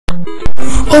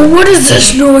Oh, what is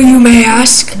this noise, you may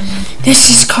ask? This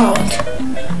is called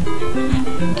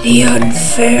the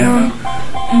unfair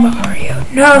Mario.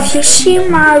 Now, if you see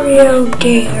Mario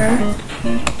there,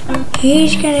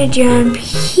 he's gonna jump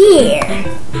here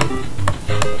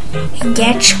and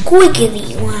get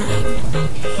squiggly line.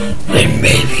 Then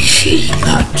maybe she's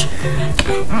not.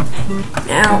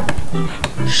 Now,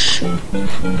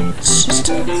 let's just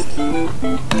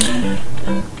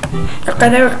okay,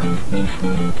 there.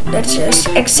 Let's just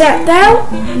accept that.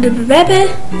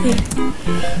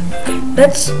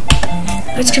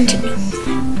 Let's continue.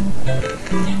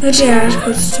 Let's ask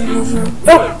us to move on.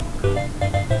 Oh!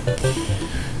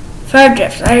 5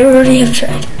 drifts. I already have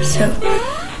tried. So.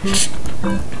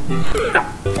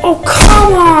 Oh,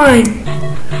 come on!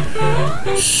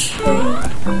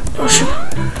 Oh, shoot.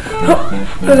 Oh,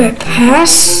 okay,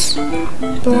 pass.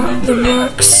 Block the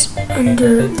blocks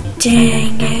under.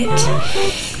 Dang it.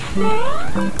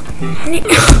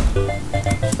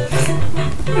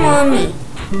 Mommy.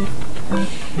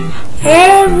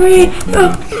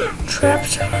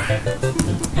 Traps are.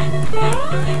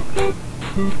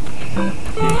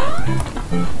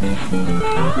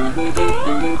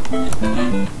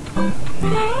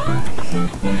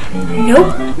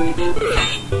 Nope.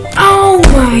 Oh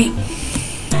my.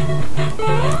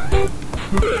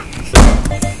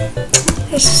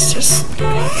 This is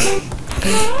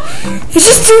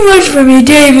just too much for me,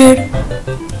 David.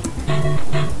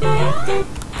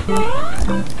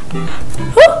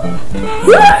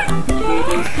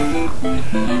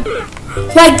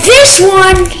 Like this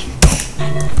one.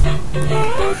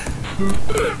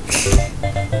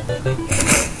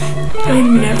 I'm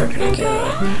never gonna get it.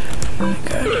 Oh my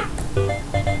god.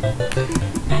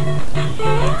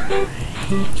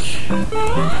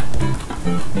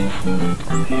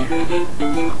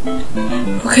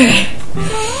 Okay.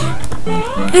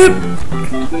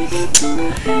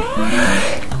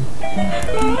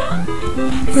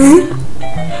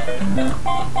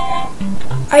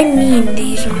 I need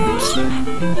these ones.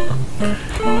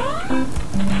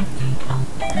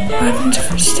 What happens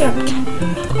if I stepped?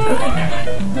 Okay.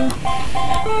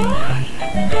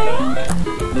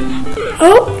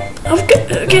 Oh,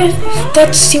 okay,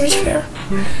 that seems fair.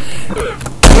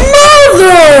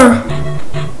 Mother!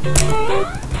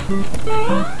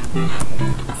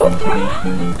 Oh.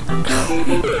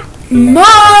 Mother!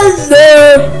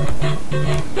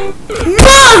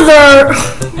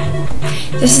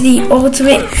 This is the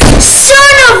ultimate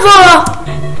son of a...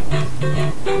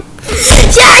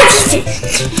 Yeah!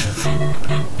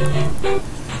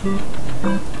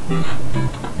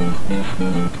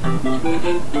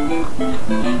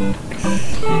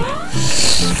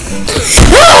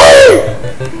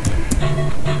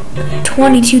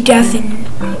 22 death in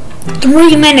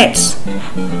 3 minutes.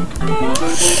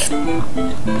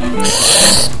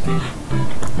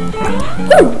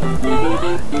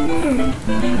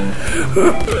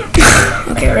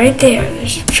 Okay, right there,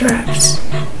 there's traps.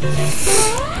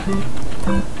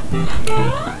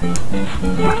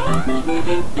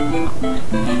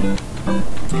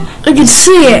 I can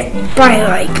see it by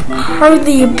like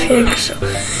hardly a pixel.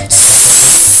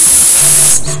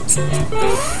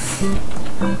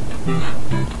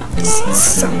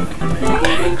 Some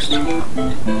pixel.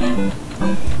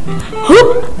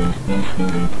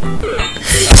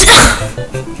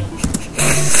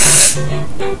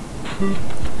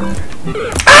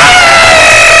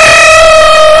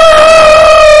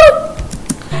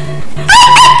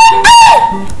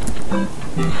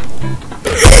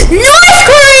 North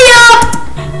Korea!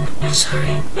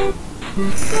 Sorry.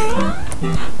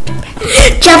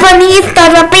 Japanese,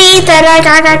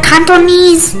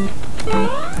 Cantonese.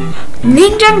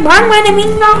 Ninja,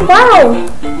 wow.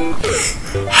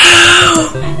 How?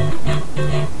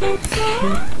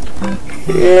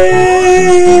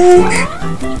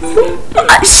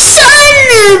 Son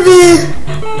of a...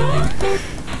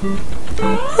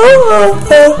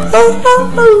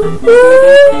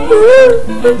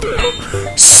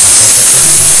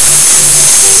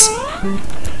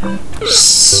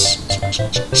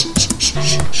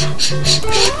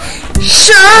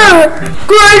 Sure,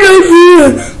 great idea.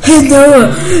 I know.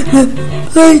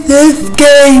 Play this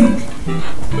game.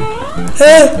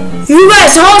 You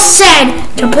guys all said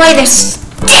to play this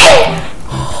game.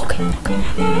 Okay.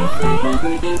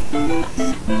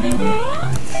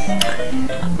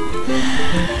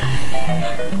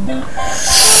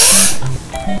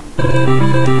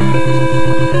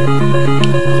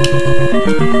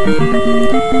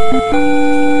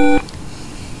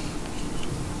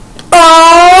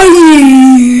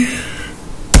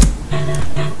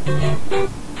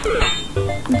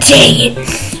 Dang it.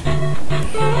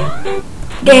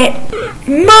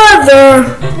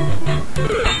 Mother!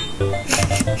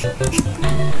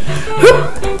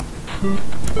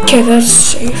 Okay, that's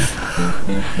safe.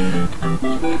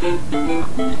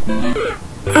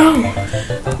 Oh,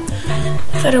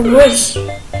 I thought it was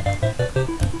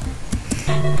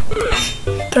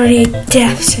 38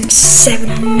 deaths in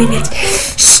 7 minutes.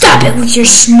 Stop it with your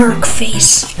smirk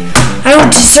face. I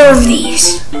don't deserve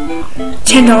these.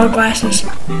 $10 glasses.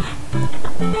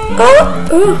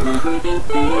 Oh.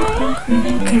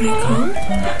 Can I come?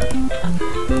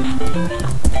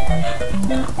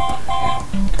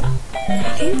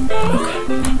 Okay.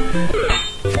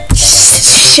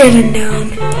 Should have known.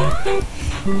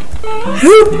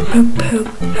 Hoop, hoop, hoop,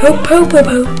 hoop, hoop, hoop,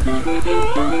 hoop.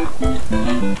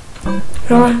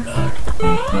 Lord, Lord.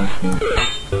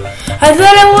 I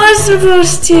thought I was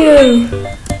supposed to.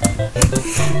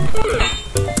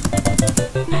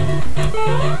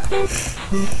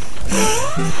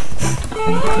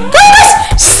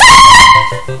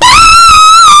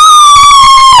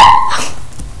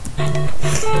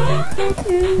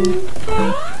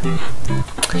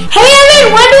 Hey Evan,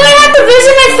 when do I have to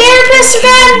visit my therapist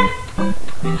again?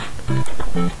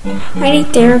 I need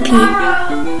therapy.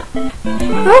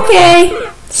 Okay.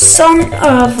 Son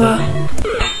of a...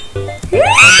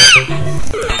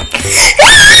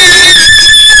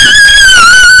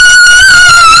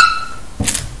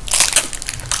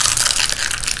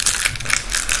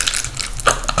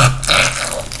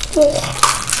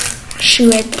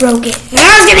 Shoot, I broke it. And I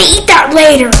was gonna eat that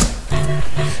later.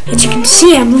 As you can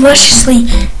see, I'm lusciously...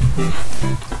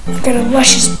 I've got a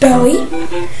luscious belly.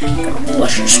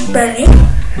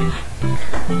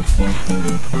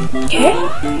 Okay.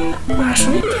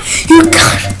 Awesome. You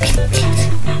gotta be...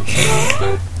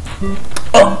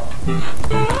 Oh.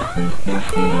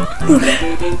 Okay.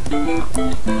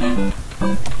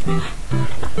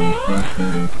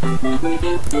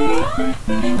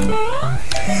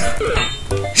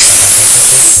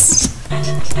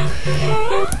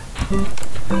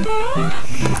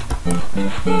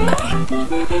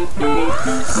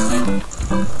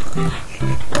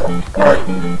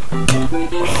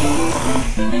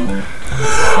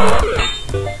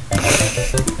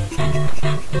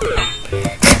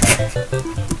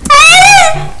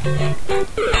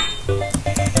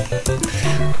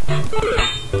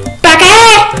 Back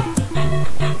ahead!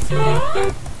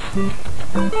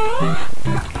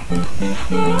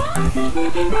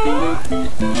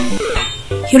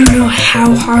 You don't know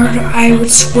how hard I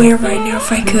would swear right now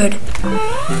if I could.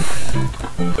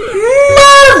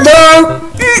 Mother!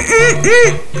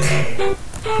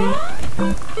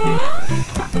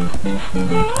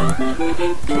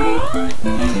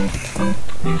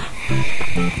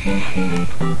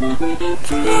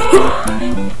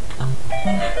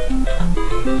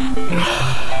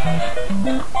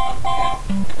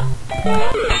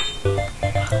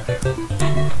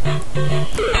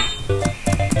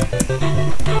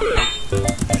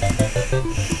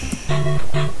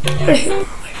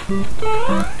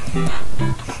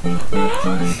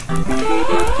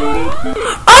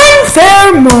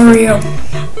 Unfair Mario.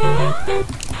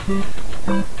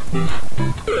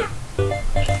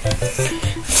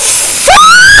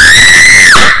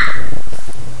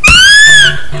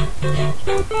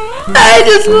 I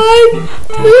just like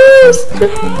this.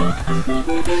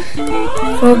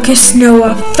 Focus,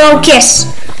 Noah. Focus.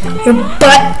 Your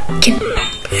butt can.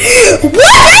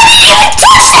 What? I didn't even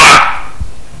touch that!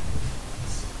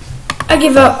 I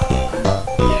give up.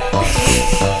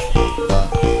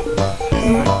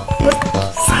 What?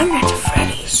 Five Nights at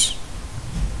Freddy's.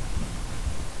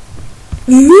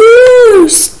 Ooh,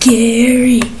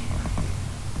 scary.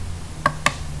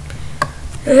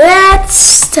 Let's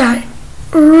start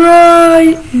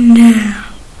right now.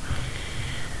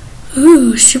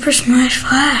 Ooh, Super Smash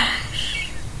Flash.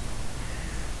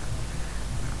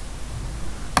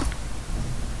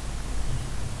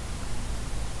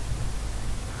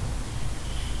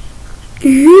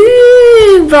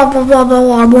 Ooh, blah blah blah blah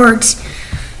blah words.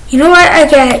 You know what?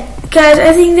 Okay, guys,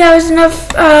 I think that was enough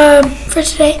for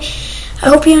today. I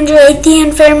hope you enjoyed the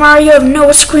Unfair Mario of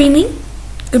Noah screaming.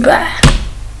 Goodbye.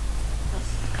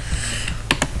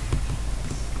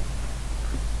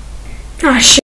 Ah, shit.